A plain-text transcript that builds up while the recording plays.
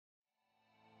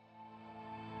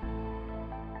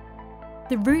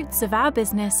The roots of our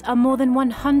business are more than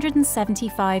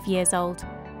 175 years old.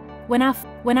 When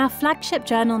our flagship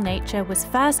journal Nature was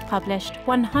first published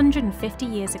 150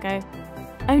 years ago,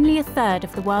 only a third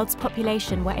of the world's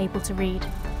population were able to read.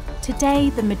 Today,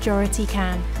 the majority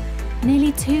can.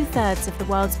 Nearly 2/3 of the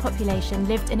world's population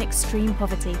lived in extreme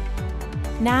poverty.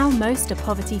 Now most are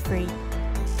poverty-free.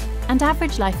 And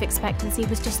average life expectancy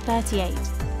was just 38,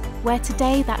 where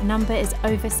today that number is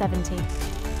over 70.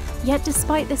 Yet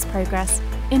despite this progress,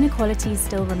 inequalities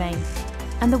still remain,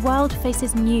 and the world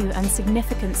faces new and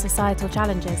significant societal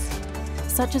challenges,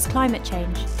 such as climate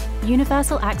change,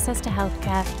 universal access to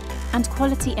healthcare, and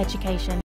quality education.